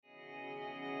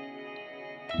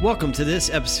Welcome to this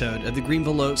episode of the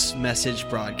Greenville Oaks Message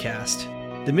Broadcast.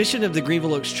 The mission of the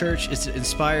Greenville Oaks Church is to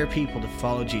inspire people to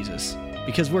follow Jesus,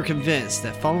 because we're convinced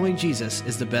that following Jesus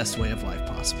is the best way of life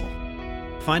possible.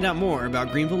 Find out more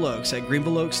about Greenville Oaks at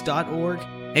greenvilleoaks.org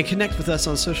and connect with us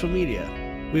on social media.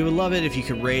 We would love it if you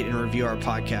could rate and review our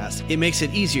podcast. It makes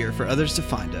it easier for others to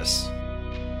find us.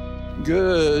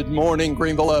 Good morning,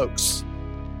 Greenville Oaks.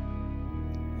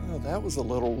 Oh, that was a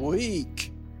little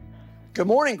weak. Good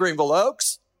morning, Greenville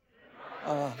Oaks.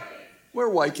 We're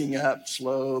waking up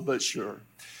slow but sure.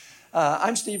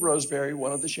 I'm Steve Roseberry,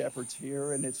 one of the shepherds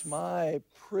here, and it's my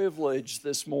privilege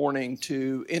this morning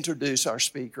to introduce our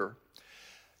speaker.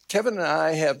 Kevin and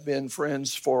I have been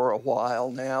friends for a while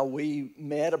now. We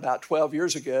met about 12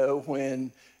 years ago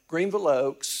when Greenville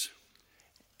Oaks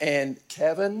and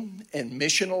Kevin and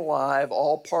Mission Alive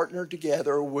all partnered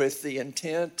together with the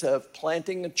intent of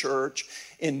planting a church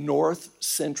in north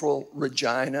central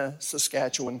Regina,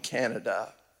 Saskatchewan,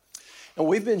 Canada. And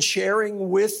we've been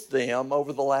sharing with them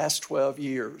over the last 12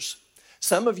 years.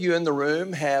 Some of you in the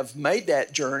room have made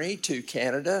that journey to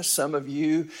Canada. Some of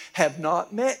you have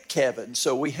not met Kevin.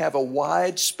 So we have a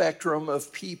wide spectrum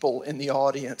of people in the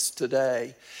audience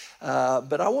today.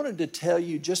 But I wanted to tell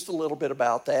you just a little bit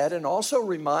about that and also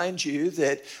remind you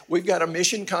that we've got a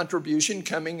mission contribution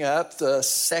coming up the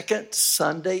second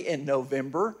Sunday in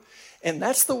November. And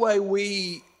that's the way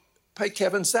we pay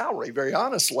Kevin's salary, very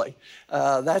honestly.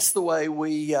 That's the way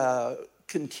we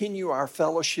continue our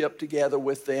fellowship together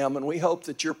with them. And we hope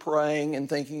that you're praying and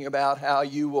thinking about how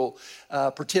you will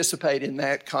participate in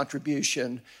that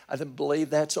contribution. I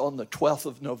believe that's on the 12th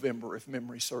of November, if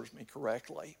memory serves me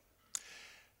correctly.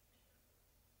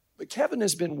 But Kevin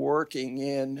has been working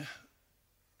in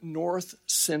north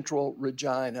central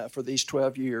Regina for these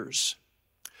 12 years.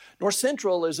 North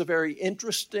Central is a very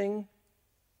interesting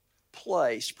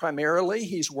place. Primarily,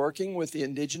 he's working with the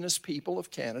Indigenous people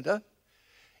of Canada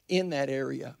in that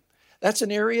area. That's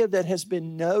an area that has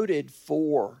been noted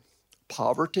for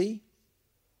poverty,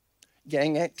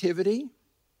 gang activity,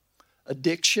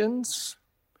 addictions,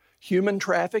 human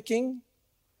trafficking,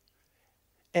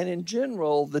 and in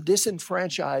general, the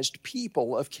disenfranchised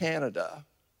people of Canada.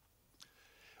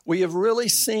 We have really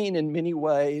seen in many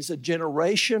ways a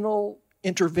generational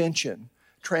intervention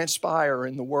transpire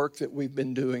in the work that we've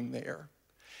been doing there.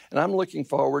 And I'm looking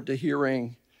forward to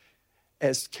hearing,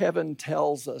 as Kevin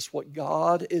tells us, what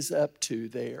God is up to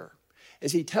there.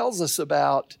 As he tells us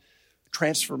about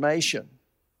transformation,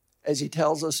 as he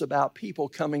tells us about people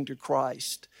coming to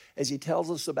Christ, as he tells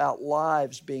us about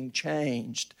lives being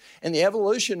changed, and the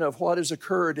evolution of what has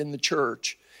occurred in the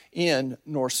church in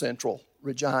North Central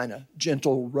Regina,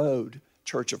 Gentle Road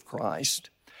Church of Christ.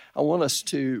 I want us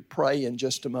to pray in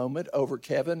just a moment over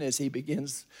Kevin as he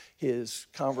begins his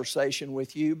conversation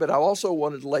with you. But I also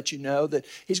wanted to let you know that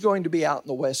he's going to be out in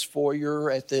the West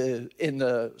Foyer in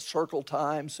the circle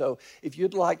time. So if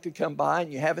you'd like to come by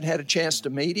and you haven't had a chance to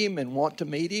meet him and want to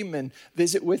meet him and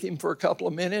visit with him for a couple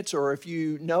of minutes, or if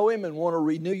you know him and want to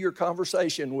renew your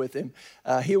conversation with him,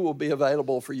 he will be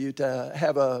available for you to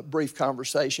have a brief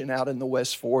conversation out in the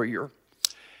West Foyer.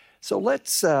 So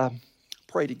let's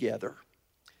pray together.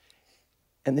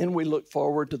 And then we look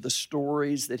forward to the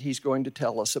stories that he's going to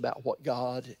tell us about what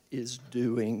God is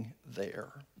doing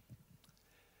there.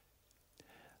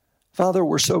 Father,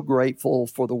 we're so grateful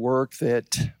for the work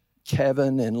that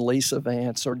Kevin and Lisa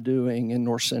Vance are doing in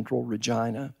North Central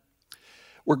Regina.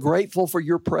 We're grateful for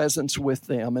your presence with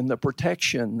them and the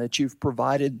protection that you've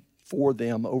provided for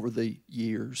them over the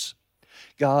years.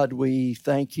 God, we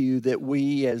thank you that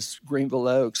we as Greenville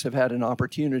Oaks have had an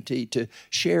opportunity to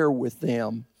share with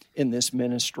them in this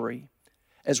ministry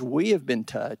as we have been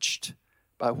touched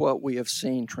by what we have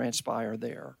seen transpire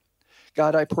there.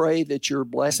 God, I pray that your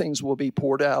blessings will be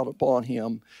poured out upon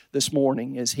him this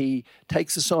morning as he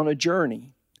takes us on a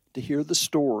journey to hear the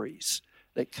stories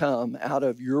that come out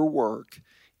of your work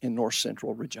in North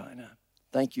Central Regina.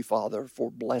 Thank you, Father,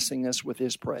 for blessing us with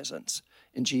his presence.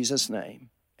 In Jesus' name,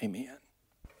 amen.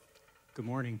 Good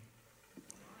morning.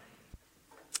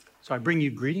 So I bring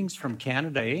you greetings from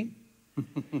Canada, eh?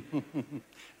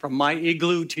 From my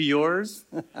igloo to yours.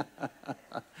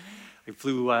 I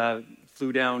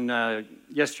flew down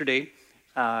yesterday,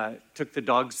 took the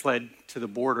dog sled to the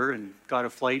border and got a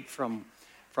flight from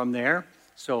there.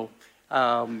 So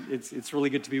it's really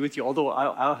good to be with you. Although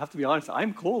I'll have to be honest,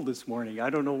 I'm cold this morning. I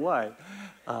don't know why,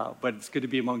 but it's good to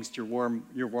be amongst your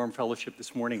warm fellowship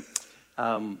this morning.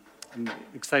 I'm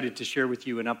excited to share with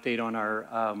you an update on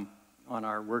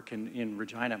our work in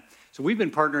Regina. So we've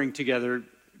been partnering together,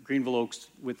 Greenville Oaks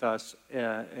with us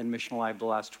and Mission Alive the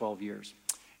last 12 years.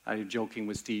 I'm joking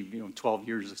with Steve, 12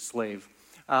 years a slave.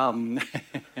 Um,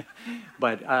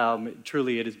 but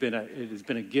truly, it has been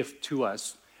a gift to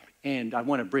us, and I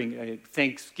want to bring a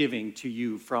thanksgiving to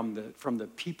you from the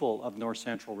people of North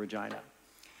Central Regina.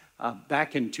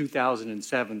 Back in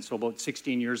 2007, so about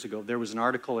 16 years ago, there was an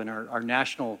article in our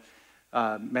national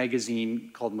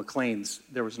magazine called Maclean's.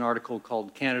 There was an article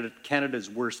called Canada's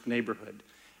Worst Neighborhood,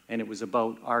 and it was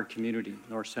about our community,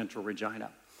 North Central Regina.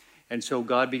 And so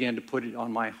God began to put it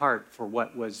on my heart for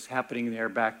what was happening there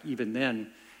back even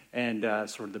then, and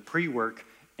sort of the pre-work.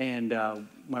 And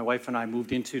my wife and I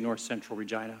moved into North Central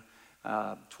Regina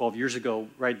 12 years ago,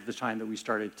 right at the time that we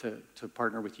started to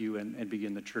partner with you and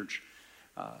begin the church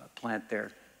plant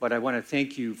there. But I want to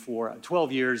thank you for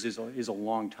 12 years is a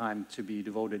long time to be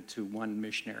devoted to one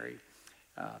missionary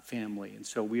family. And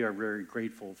so we are very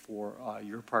grateful for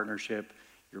your partnership,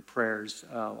 your prayers.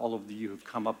 All of you have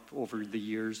come up over the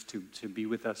years to be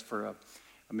with us for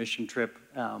a mission trip.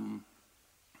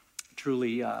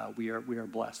 Truly, we are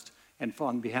blessed. And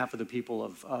on behalf of the people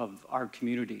of our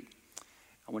community,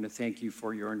 I want to thank you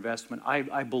for your investment.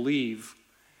 I believe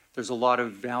there's a lot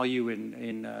of value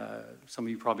in some of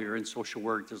you probably are in social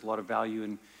work. There's a lot of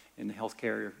value in the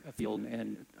healthcare field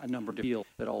and a number of fields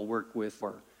that I'll work with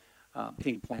for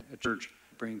plant a church,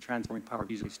 bring transforming power of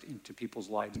Jesus into people's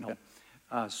lives and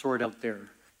help sort out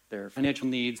their financial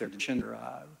needs, their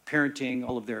parenting,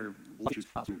 all of their issues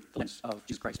through the lens of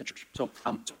Jesus Christ and Church. So,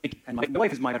 and my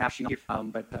wife is my half, she's not here,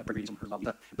 but bringing some of her love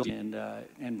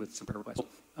and with some prayer requests.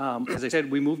 As I said,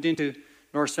 we moved into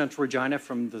North Central Regina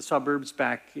from the suburbs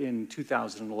back in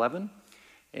 2011,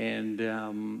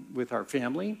 and with our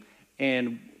family.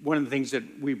 And one of the things that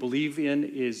we believe in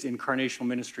is incarnational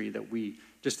ministry, that we,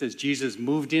 just as Jesus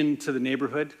moved into the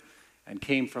neighborhood and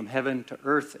came from heaven to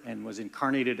earth and was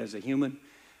incarnated as a human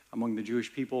among the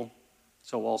Jewish people,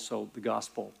 so also the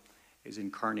gospel is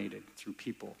incarnated through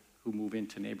people who move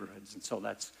into neighborhoods. And so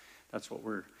that's what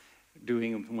we're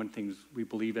doing, and one thing we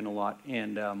believe in a lot,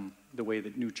 and the way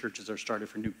that new churches are started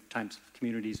for new types of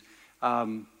communities.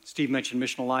 Steve mentioned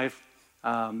Mission Alive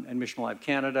and Mission Alive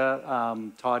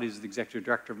Canada. Todd is the executive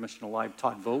director of Mission Alive.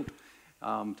 Todd Vogt.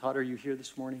 Todd, are you here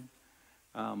this morning?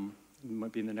 You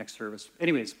might be in the next service.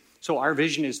 Anyways, so our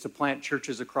vision is to plant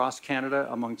churches across Canada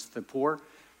amongst the poor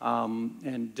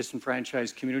and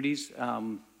disenfranchised communities.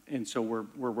 And so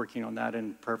we're working on that,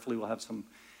 and prayerfully we'll have some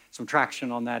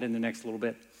traction on that in the next little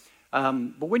bit.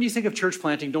 But when you think of church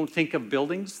planting, don't think of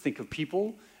buildings, think of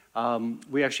people.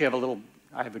 We actually have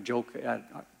I have a joke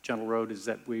at Gentle Road, is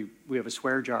that we have a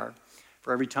swear jar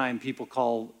for every time people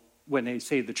call, when they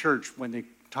say the church, when they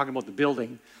talk about the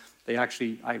building,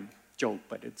 I joke,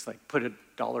 but it's like put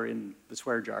 $1 in the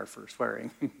swear jar for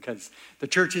swearing, because the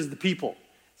church is the people,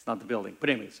 it's not the building.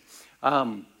 But anyways,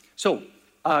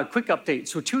 quick update.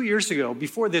 So 2 years ago,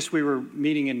 before this, we were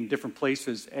meeting in different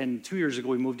places, and 2 years ago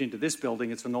we moved into this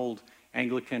building. It's an old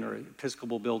Anglican or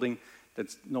Episcopal building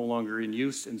that's no longer in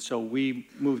use, and so we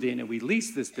moved in and we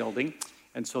leased this building,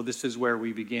 and so this is where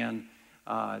we began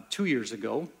 2 years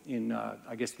ago in,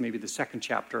 I guess, maybe the second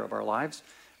chapter of our lives.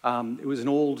 It was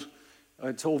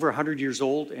it's over 100 years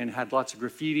old and had lots of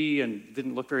graffiti and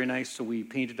didn't look very nice, so we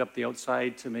painted up the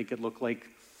outside to make it look like,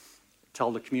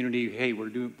 tell the community, hey, we're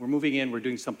moving in, we're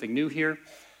doing something new here.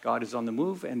 God is on the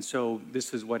move, and so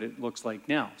this is what it looks like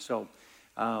now. So,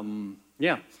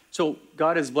 So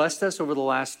God has blessed us over the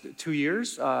last 2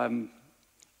 years.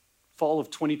 Fall of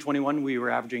 2021, we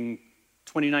were averaging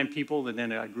 29 people, and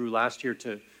then it grew last year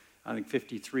to, I think,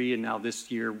 53, and now this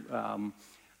year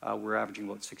we're averaging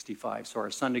about 65. So our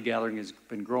Sunday gathering has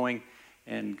been growing,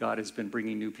 and God has been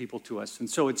bringing new people to us. And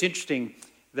so it's interesting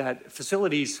that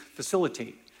facilities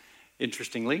facilitate,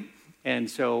 interestingly. And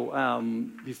so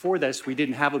before this, we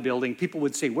didn't have a building. People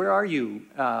would say, where are you?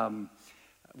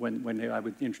 When I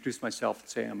would introduce myself and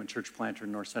say, I'm a church planter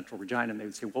in North Central Regina, and they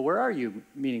would say, well, where are you?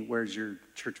 Meaning, where's your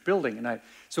church building? And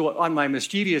so on my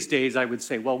mischievous days, I would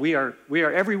say, well, we are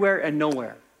everywhere and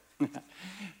nowhere.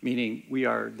 Meaning, we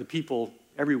are the people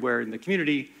everywhere in the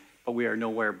community, but we are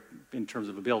nowhere in terms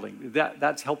of a building.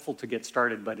 That's helpful to get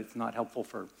started, but it's not helpful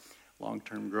for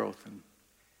long-term growth. And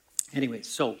anyways,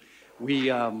 so we've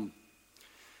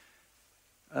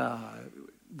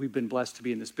been blessed to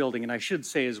be in this building, and I should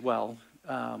say as well,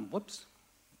 I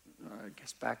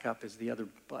guess back up is the other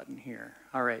button here.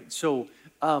 All right, so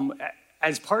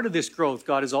as part of this growth,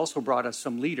 God has also brought us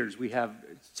some leaders. We have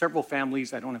several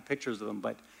families, I don't have pictures of them,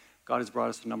 but God has brought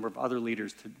us a number of other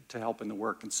leaders to help in the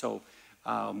work, and so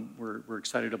we're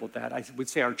excited about that. I would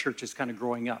say our church is kind of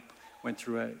growing up. Went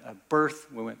through a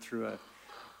birth, we went through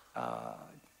a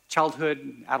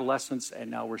childhood, adolescence, and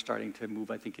now we're starting to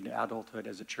move, I think, into adulthood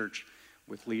as a church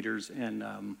with leaders and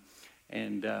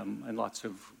lots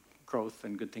of growth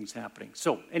and good things happening.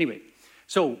 So anyway,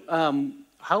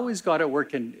 how is God at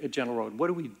work at Gentle Road? What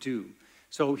do we do?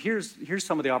 So here's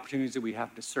some of the opportunities that we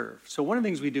have to serve. So one of the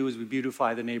things we do is we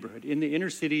beautify the neighborhood. In the inner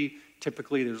city,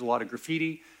 typically there's a lot of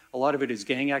graffiti. A lot of it is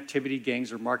gang activity.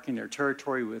 Gangs are marking their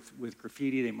territory with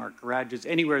graffiti. They mark garages,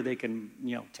 anywhere they can,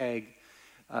 tag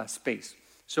space.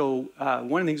 So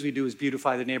one of the things we do is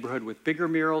beautify the neighborhood with bigger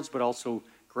murals, but also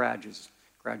garages.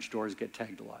 Garage doors get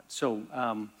tagged a lot. So,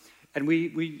 and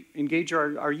we engage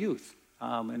our youth.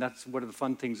 And that's one of the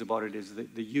fun things about it is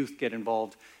that the youth get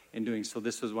involved in doing so.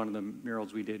 This was one of the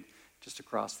murals we did just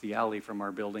across the alley from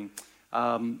our building.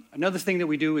 Another thing that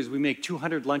we do is we make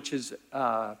 200 lunches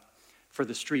for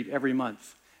the street every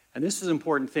month. And this is an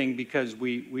important thing because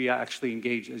we actually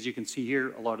engage, as you can see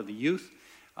here, a lot of the youth.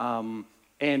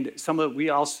 And we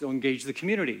also engage the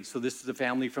community. So this is a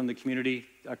family from the community,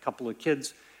 a couple of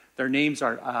kids. Their names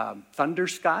are Thunder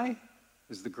Sky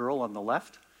is the girl on the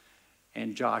left,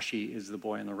 and Joshy is the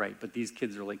boy on the right. But these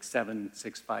kids are like 7,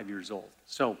 6, 5 years old.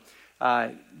 So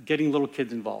getting little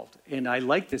kids involved. And I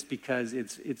like this because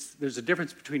there's a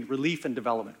difference between relief and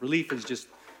development. Relief is just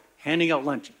handing out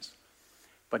lunches.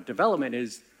 But development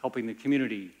is helping the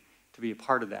community to be a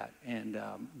part of that. And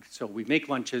so we make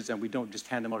lunches and we don't just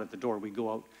hand them out at the door. We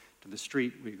go out to the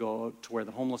street, we go out to where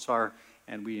the homeless are,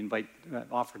 and we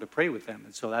offer to pray with them.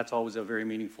 And so that's always a very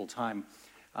meaningful time.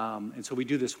 And so we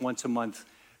do this once a month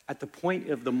at the point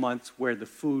of the month where the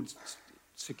food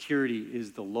security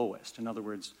is the lowest. In other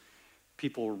words,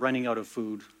 people are running out of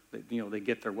food, they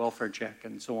get their welfare check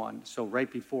and so on. So right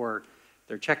before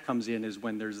their check comes in is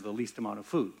when there's the least amount of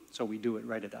food. So we do it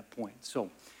right at that point. So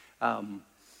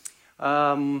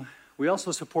we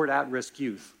also support at-risk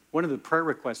youth. One of the prayer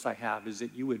requests I have is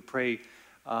that you would pray.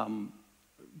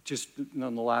 Just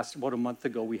in the last, about a month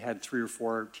ago, we had 3 or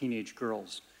 4 teenage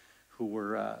girls who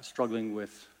were struggling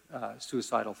with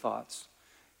suicidal thoughts,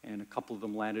 and a couple of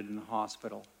them landed in the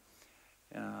hospital.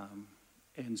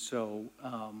 And so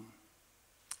I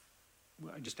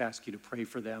just ask you to pray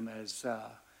for them as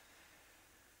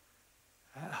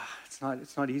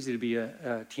it's not easy to be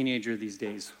a teenager these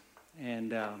days,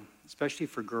 and especially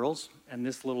for girls. And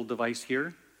this little device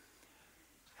here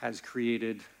has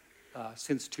created,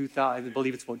 since 2000, I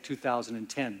believe it's about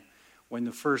 2010, when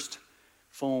the first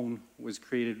phone was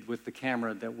created with the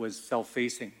camera that was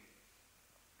self-facing.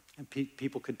 And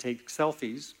people could take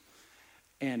selfies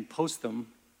and post them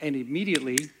and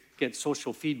immediately get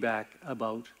social feedback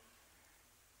about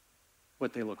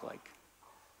what they look like.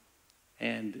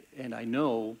 And I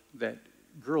know that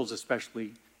girls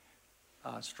especially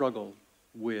struggle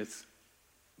with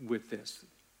this.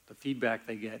 The feedback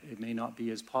they get, it may not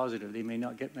be as positive. They may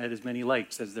not get as many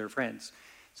likes as their friends.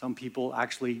 Some people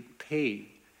actually pay.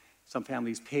 Some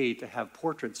families pay to have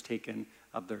portraits taken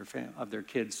of their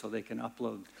kids so they can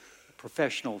upload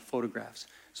professional photographs.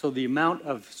 So the amount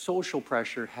of social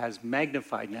pressure has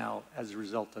magnified now as a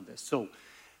result of this.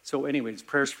 So anyways,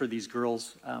 prayers for these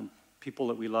girls, people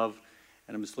that we love.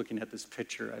 And I'm just looking at this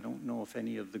picture. I don't know if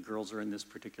any of the girls are in this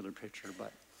particular picture,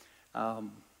 but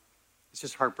it's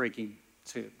just heartbreaking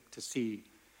to see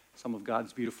some of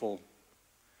God's beautiful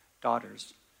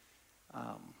daughters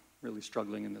really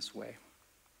struggling in this way.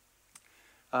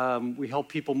 We help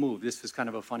people move. This is kind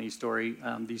of a funny story.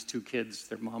 These 2 kids,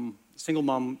 their single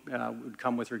mom would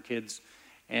come with her kids,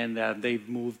 and they've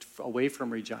moved away from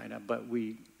Regina, but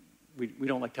we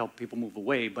don't like to help people move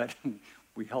away, but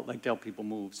we like to help people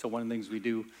move. So one of the things we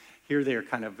do, here they're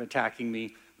kind of attacking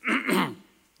me.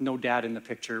 No dad in the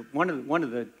picture. One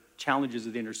of the challenges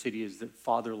of the inner city is that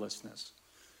fatherlessness.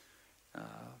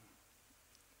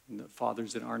 The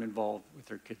fathers that aren't involved with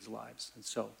their kids' lives. And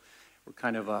so we're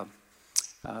kind of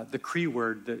the Cree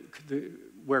word,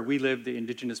 where we live, the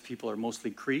indigenous people are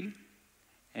mostly Cree.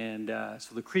 And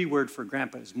so the Cree word for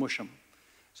grandpa is mushum.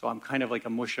 So I'm kind of like a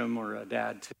mushum or a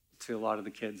dad to a lot of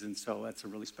the kids, and so that's a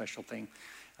really special thing.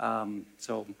 And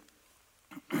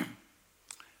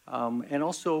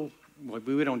also,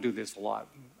 we don't do this a lot,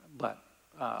 but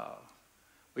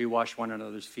we wash one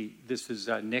another's feet. This is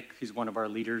Nick. He's one of our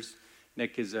leaders.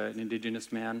 Nick is an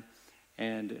indigenous man,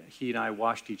 and he and I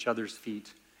washed each other's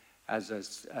feet as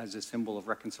a symbol of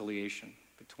reconciliation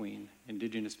between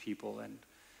indigenous people and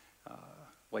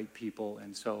white people.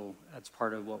 And so that's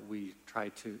part of what we try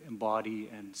to embody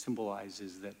and symbolize,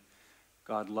 is that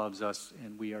God loves us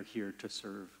and we are here to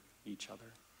serve each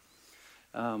other.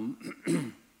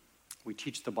 We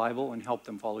teach the Bible and help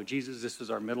them follow Jesus. This is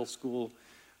our middle school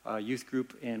youth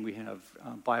group, and we have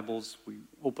Bibles. We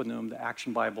open them, the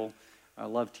Action Bible. I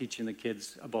love teaching the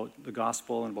kids about the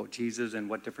gospel and about Jesus and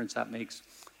what difference that makes.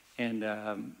 And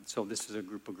so this is a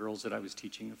group of girls that I was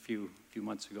teaching a few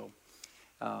months ago.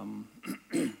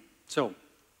 So,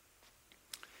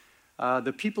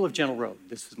 the people of Gentle Road.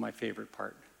 This is my favorite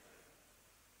part.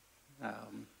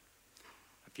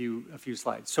 A few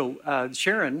slides. So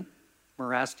Sharon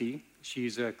Morasti,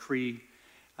 she's a Cree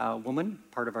woman,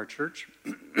 part of our church.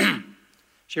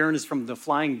 Sharon is from the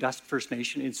Flying Dust First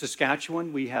Nation. In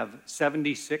Saskatchewan, we have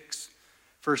 76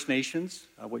 First Nations,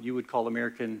 what you would call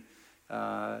American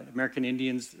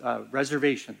Indians,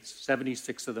 reservations,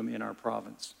 76 of them in our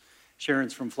province.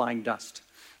 Sharon's from Flying Dust.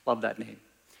 Love that name.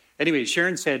 Anyway,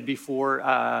 Sharon said before,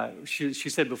 she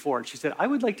said, I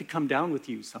would like to come down with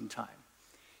you sometime.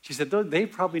 She said, they've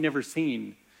probably never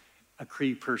seen a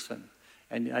Cree person.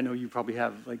 And I know you probably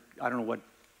have, I don't know what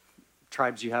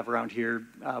tribes you have around here,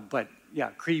 but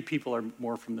yeah, Cree people are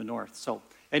more from the north. So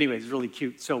anyways, really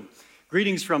cute. So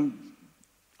greetings from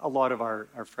a lot of our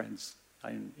friends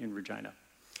in Regina.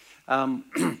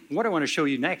 What I want to show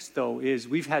you next, though, is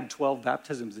we've had 12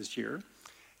 baptisms this year.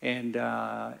 And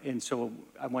so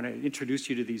I want to introduce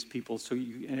you to these people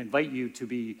and invite you to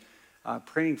be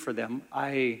praying for them.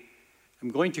 I am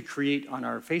going to create on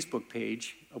our Facebook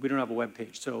page, we don't have a web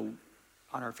page, so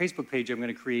on our Facebook page I'm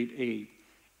going to create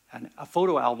a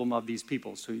photo album of these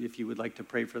people. So if you would like to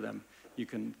pray for them, you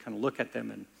can kind of look at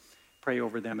them and pray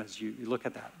over them as you look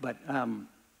at that. But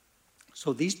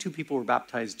so these two people were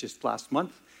baptized just last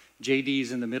month.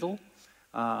 JD's in the middle.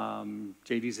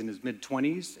 JD's in his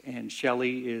mid-20s, and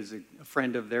Shelly is a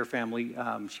friend of their family.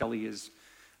 Shelly is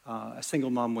a single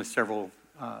mom with several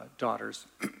daughters.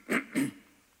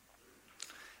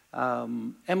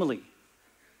 Emily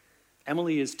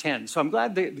is 10. So I'm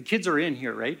glad the kids are in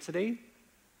here, right, today?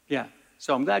 Yeah.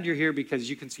 So I'm glad you're here because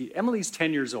you can see Emily's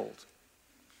 10 years old,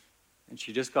 and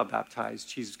she just got baptized.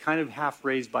 She's kind of half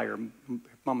raised by her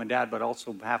mom and dad, but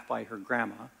also half by her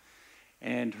grandma.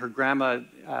 And her grandma,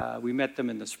 we met them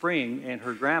in the spring, and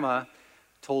her grandma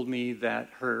told me that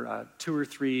her 2 or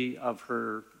 3 of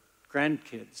her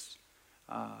grandkids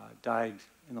died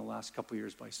in the last couple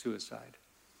years by suicide.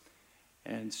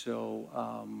 And so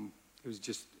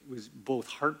it was both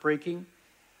heartbreaking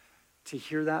to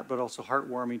hear that, but also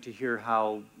heartwarming to hear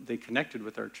how they connected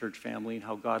with our church family and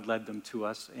how God led them to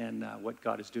us and what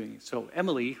God is doing. So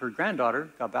Emily, her granddaughter,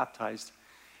 got baptized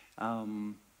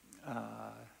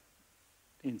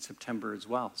in September as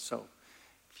well. So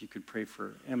if you could pray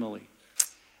for Emily.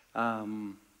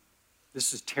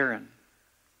 This is Taryn.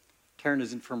 Taryn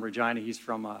isn't from Regina. He's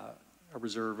from a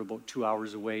reserve about 2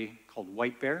 hours away called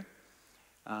White Bear.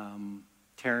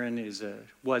 Taryn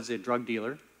was a drug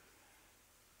dealer.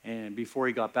 And before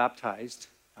he got baptized,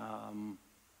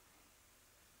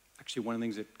 actually one of the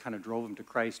things that kind of drove him to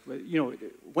Christ,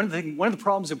 one of the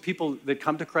problems of people that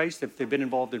come to Christ, if they've been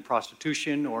involved in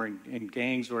prostitution or in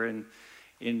gangs or in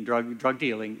drug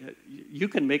dealing, you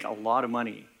can make a lot of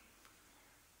money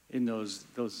in those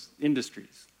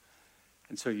industries.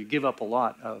 And so you give up a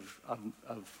lot of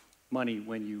money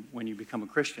when you become a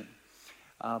Christian.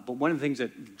 But one of the things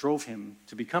that drove him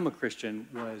to become a Christian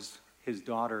was his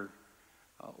daughter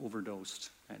overdosed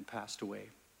and passed away.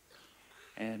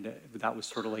 And that was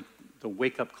sort of like the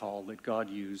wake-up call that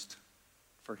God used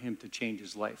for him to change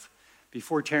his life.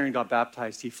 Before Taryn got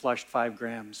baptized, he flushed 5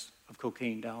 grams of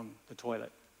cocaine down the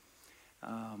toilet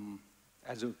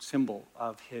as a symbol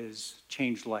of his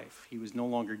changed life. He was no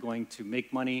longer going to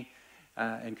make money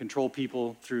and control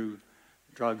people through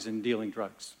drugs and dealing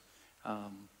drugs.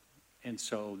 And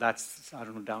so that's, I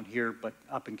don't know, down here, but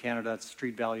up in Canada, that's a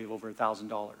street value of over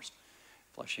 $1,000,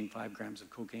 flushing 5 grams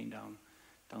of cocaine down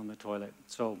the toilet.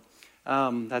 So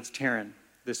that's Taryn.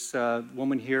 This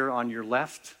woman here on your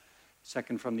left,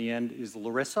 second from the end, is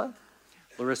Larissa.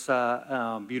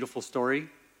 Larissa, beautiful story.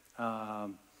 A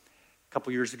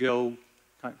couple years ago,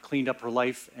 cleaned up her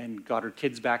life and got her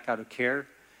kids back out of care.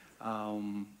 A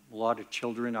lot of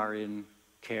children are in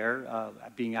care,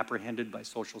 being apprehended by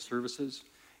social services.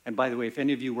 And by the way, if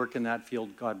any of you work in that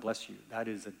field, God bless you. That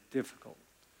is a difficult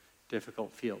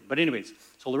field. But anyways,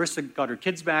 so Larissa got her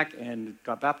kids back and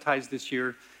got baptized this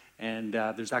year. And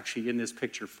there's actually in this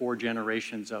picture 4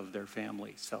 generations of their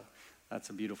family. So that's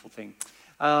a beautiful thing.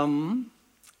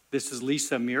 This is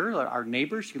Lisa Muir, our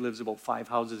neighbor. She lives about 5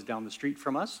 houses down the street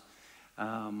from us.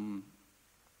 And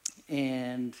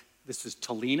this is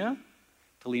Talina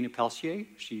Peltier.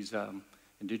 She's an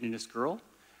Indigenous girl.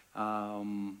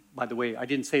 By the way, I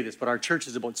didn't say this, but our church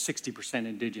is about 60%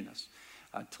 Indigenous.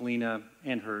 Talina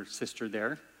and her sister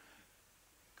there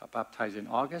got baptized in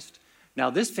August. Now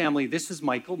this family, this is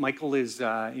Michael. Michael is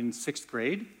in 6th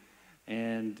grade.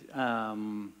 And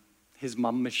his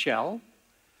mom, Michelle.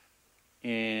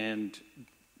 And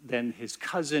then his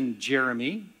cousin,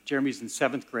 Jeremy. Jeremy's in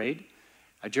 7th grade.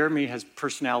 Jeremy has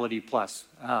personality plus.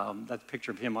 That's a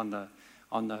picture of him on the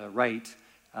right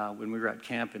when we were at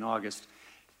camp in August.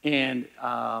 And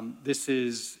this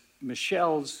is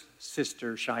Michelle's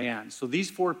sister, Cheyenne. So these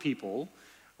 4 people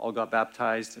all got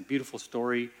baptized. A beautiful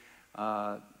story.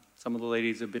 Some of the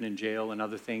ladies have been in jail and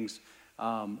other things,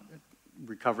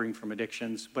 recovering from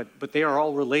addictions. But they are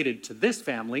all related to this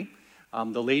family.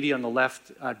 The lady on the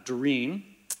left, Doreen,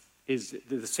 is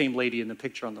the same lady in the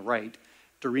picture on the right,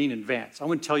 Doreen and Vance. I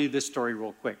want to tell you this story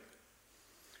real quick.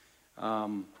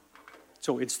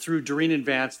 So it's through Doreen and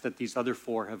Vance that these other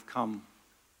 4 have come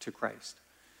to Christ.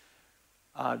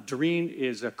 Doreen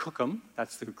is a cookum.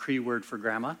 That's the Cree word for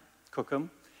grandma, cookum.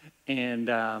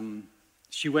 And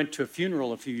she went to a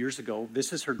funeral a few years ago.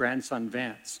 This is her grandson,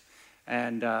 Vance.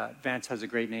 And Vance has a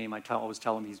great name. I always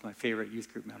tell him he's my favorite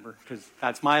youth group member because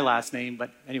that's my last name.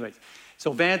 But anyways,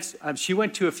 so Vance, she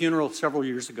went to a funeral several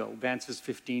years ago. Vance is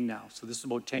 15 now. So this is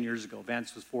about 10 years ago.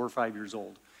 Vance was 4 or 5 years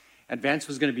old. And Vance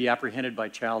was going to be apprehended by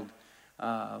Child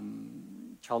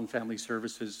and Family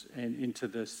Services and into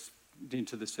the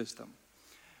system.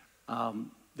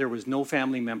 There was no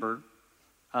family member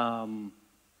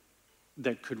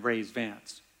that could raise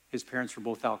Vance. His parents were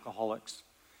both alcoholics.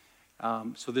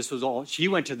 So this was all, she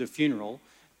went to the funeral,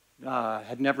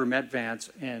 had never met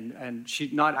Vance, and she,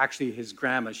 not actually his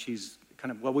grandma, she's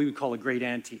kind of what we would call a great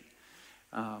auntie.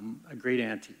 But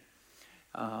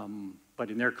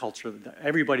in their culture,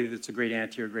 everybody that's a great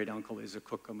auntie or great uncle is a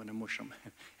cookum and a mushum.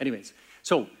 Anyways,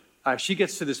 so she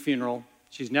gets to this funeral.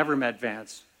 She's never met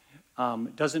Vance,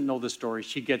 doesn't know the story.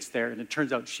 She gets there, and it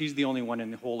turns out she's the only one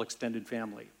in the whole extended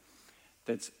family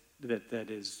that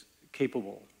is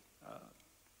capable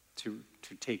to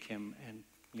take him and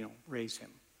raise him.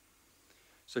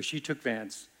 So she took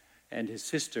Vance and his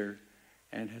sister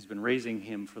and has been raising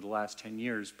him for the last 10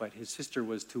 years. But his sister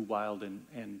was too wild,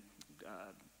 and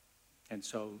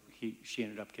so she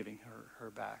ended up giving her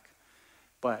back.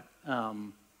 But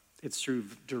it's through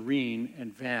Doreen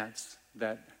and Vance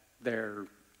that their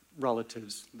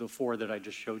relatives, the 4 that I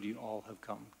just showed you, all have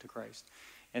come to Christ.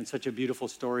 And such a beautiful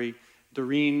story.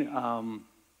 Doreen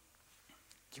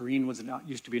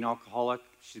used to be an alcoholic.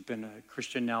 She's been a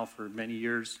Christian now for many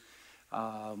years,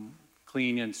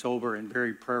 clean and sober and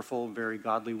very prayerful, very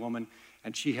godly woman.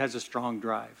 And she has a strong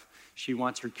drive. She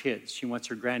wants her kids, she wants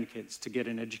her grandkids to get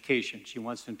an education. She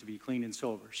wants them to be clean and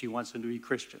sober. She wants them to be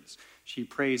Christians. She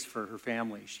prays for her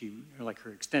family. Like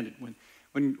her extended.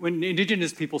 When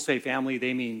Indigenous people say family,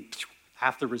 they mean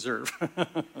half the reserve.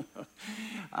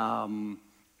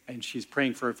 And she's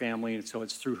praying for her family, and so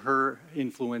it's through her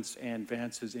influence and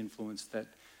Vance's influence that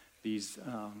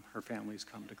her families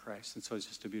come to Christ. And so it's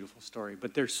just a beautiful story.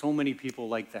 But there's so many people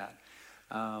like that,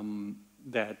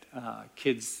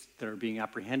 kids that are being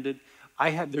apprehended.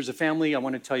 There's a family I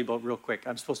want to tell you about real quick.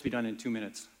 I'm supposed to be done in 2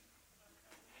 minutes.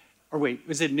 Or wait,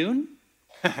 is it noon?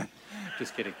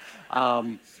 Just kidding.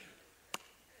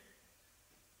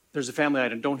 There's a family, I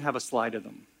don't have a slide of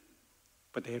them,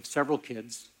 but they have several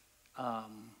kids.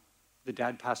 The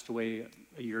dad passed away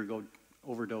a year ago,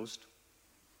 overdosed.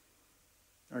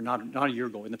 Or not a year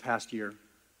ago, in the past year.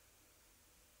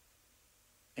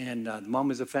 And the mom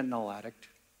is a fentanyl addict.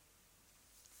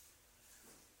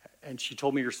 And she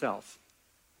told me herself.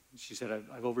 She said,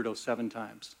 I've overdosed 7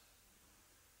 times.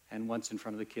 And once in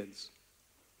front of the kids.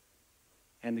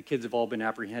 And the kids have all been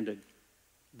apprehended.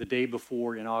 The day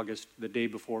before, in August, the day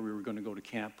before we were going to go to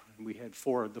camp, and we had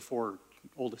the 4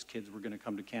 oldest kids were going to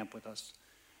come to camp with us.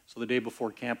 So the day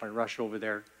before camp, I rush over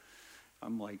there.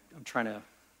 I'm trying to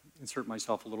insert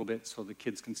myself a little bit so the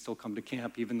kids can still come to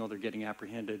camp, even though they're getting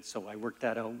apprehended. So I worked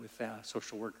that out with a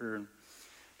social worker, and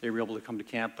they were able to come to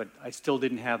camp. But I still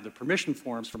didn't have the permission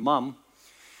forms from Mom,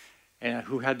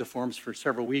 who had the forms for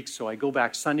several weeks. So I go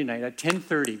back Sunday night at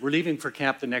 10:30. We're leaving for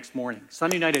camp the next morning.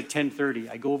 Sunday night at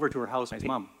 10:30, I go over to her house and I say,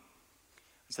 Mom,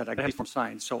 I said, I got these forms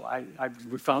signed. So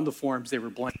we found the forms. They were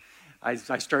blank. I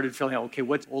started filling out, okay,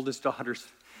 what's oldest daughter's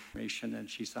information? And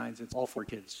she signs. It's all 4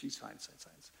 kids. She signs.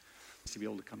 To be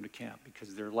able to come to camp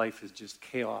because their life is just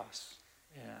chaos.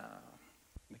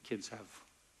 The kids have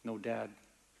no dad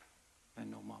and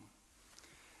no mom.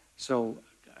 So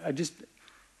I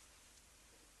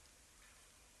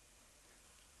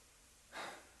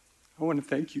want to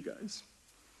thank you guys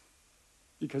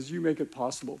because you make it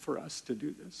possible for us to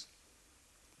do this.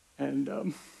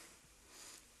 And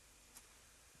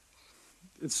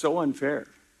it's so unfair.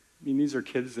 I mean, these are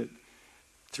kids that,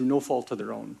 through no fault of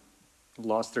their own, have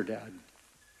lost their dad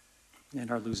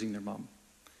and are losing their mom.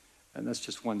 And that's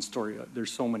just one story.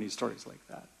 There's so many stories like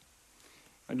that.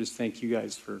 I just thank you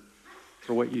guys for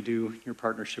what you do, your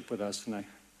partnership with us, and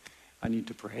I need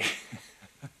to pray.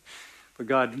 But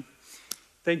God,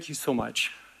 Thank you so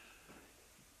much.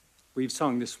 We've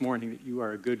sung this morning that you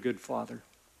are a good, good Father.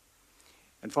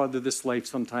 And Father, this life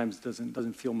sometimes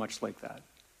doesn't feel much like that.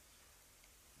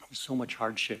 There's so much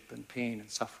hardship and pain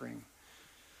and suffering.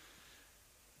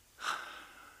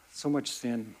 So much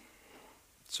sin.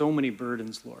 So many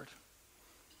burdens, Lord.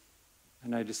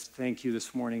 And I just thank you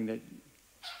this morning that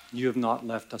you have not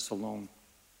left us alone.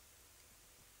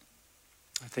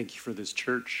 I thank you for this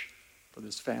church, for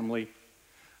this family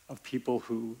of people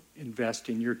who invest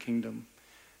in your kingdom,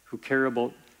 who care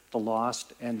about the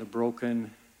lost and the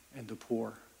broken and the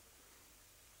poor,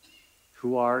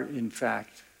 who are, in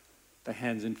fact, the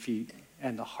hands and feet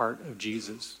and the heart of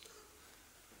Jesus,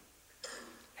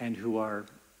 and who are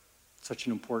such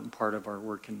an important part of our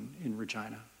work in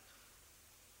Regina.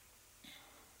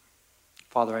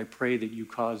 Father, I pray that you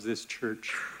cause this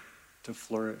church to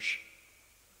flourish,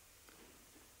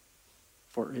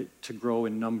 for it to grow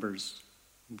in numbers,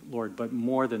 Lord, but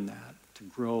more than that, to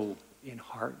grow in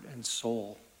heart and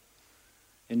soul,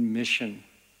 in mission,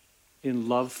 in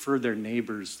love for their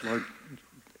neighbors. Lord,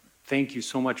 thank you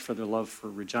so much for their love for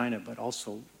Regina, but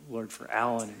also, Lord, for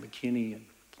Allen and McKinney and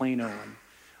Plano and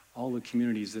all the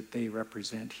communities that they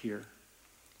represent here.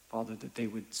 Father, that they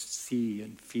would see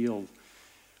and feel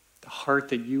the heart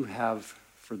that you have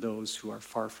for those who are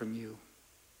far from you.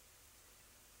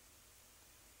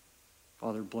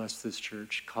 Father, bless this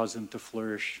church. Cause them to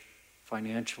flourish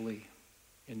financially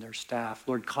in their staff.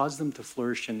 Lord, cause them to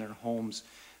flourish in their homes,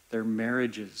 their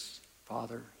marriages.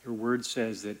 Father, your word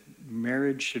says that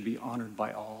marriage should be honored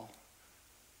by all.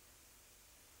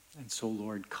 And so,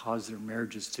 Lord, cause their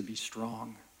marriages to be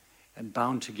strong and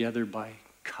bound together by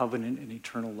covenant and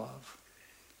eternal love.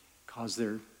 Cause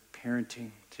their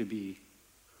parenting to be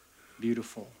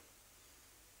beautiful.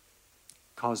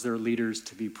 Cause their leaders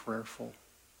to be prayerful.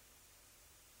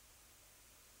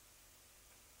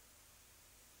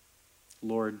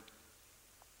 Lord,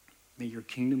 may your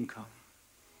kingdom come.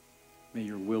 May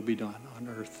your will be done on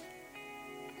earth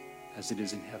as it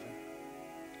is in heaven.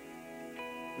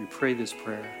 We pray this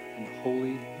prayer in the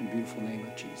holy and beautiful name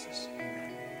of Jesus.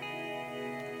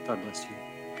 Amen. God bless you.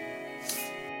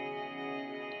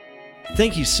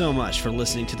 Thank you so much for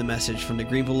listening to the message from the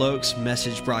Greenville Oaks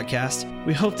Message Broadcast.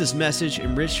 We hope this message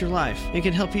enriched your life and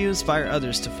can help you inspire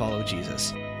others to follow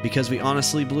Jesus, because we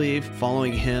honestly believe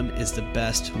following him is the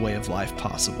best way of life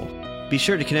possible. Be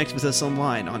sure to connect with us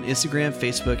online on Instagram,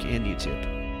 Facebook, and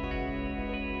YouTube.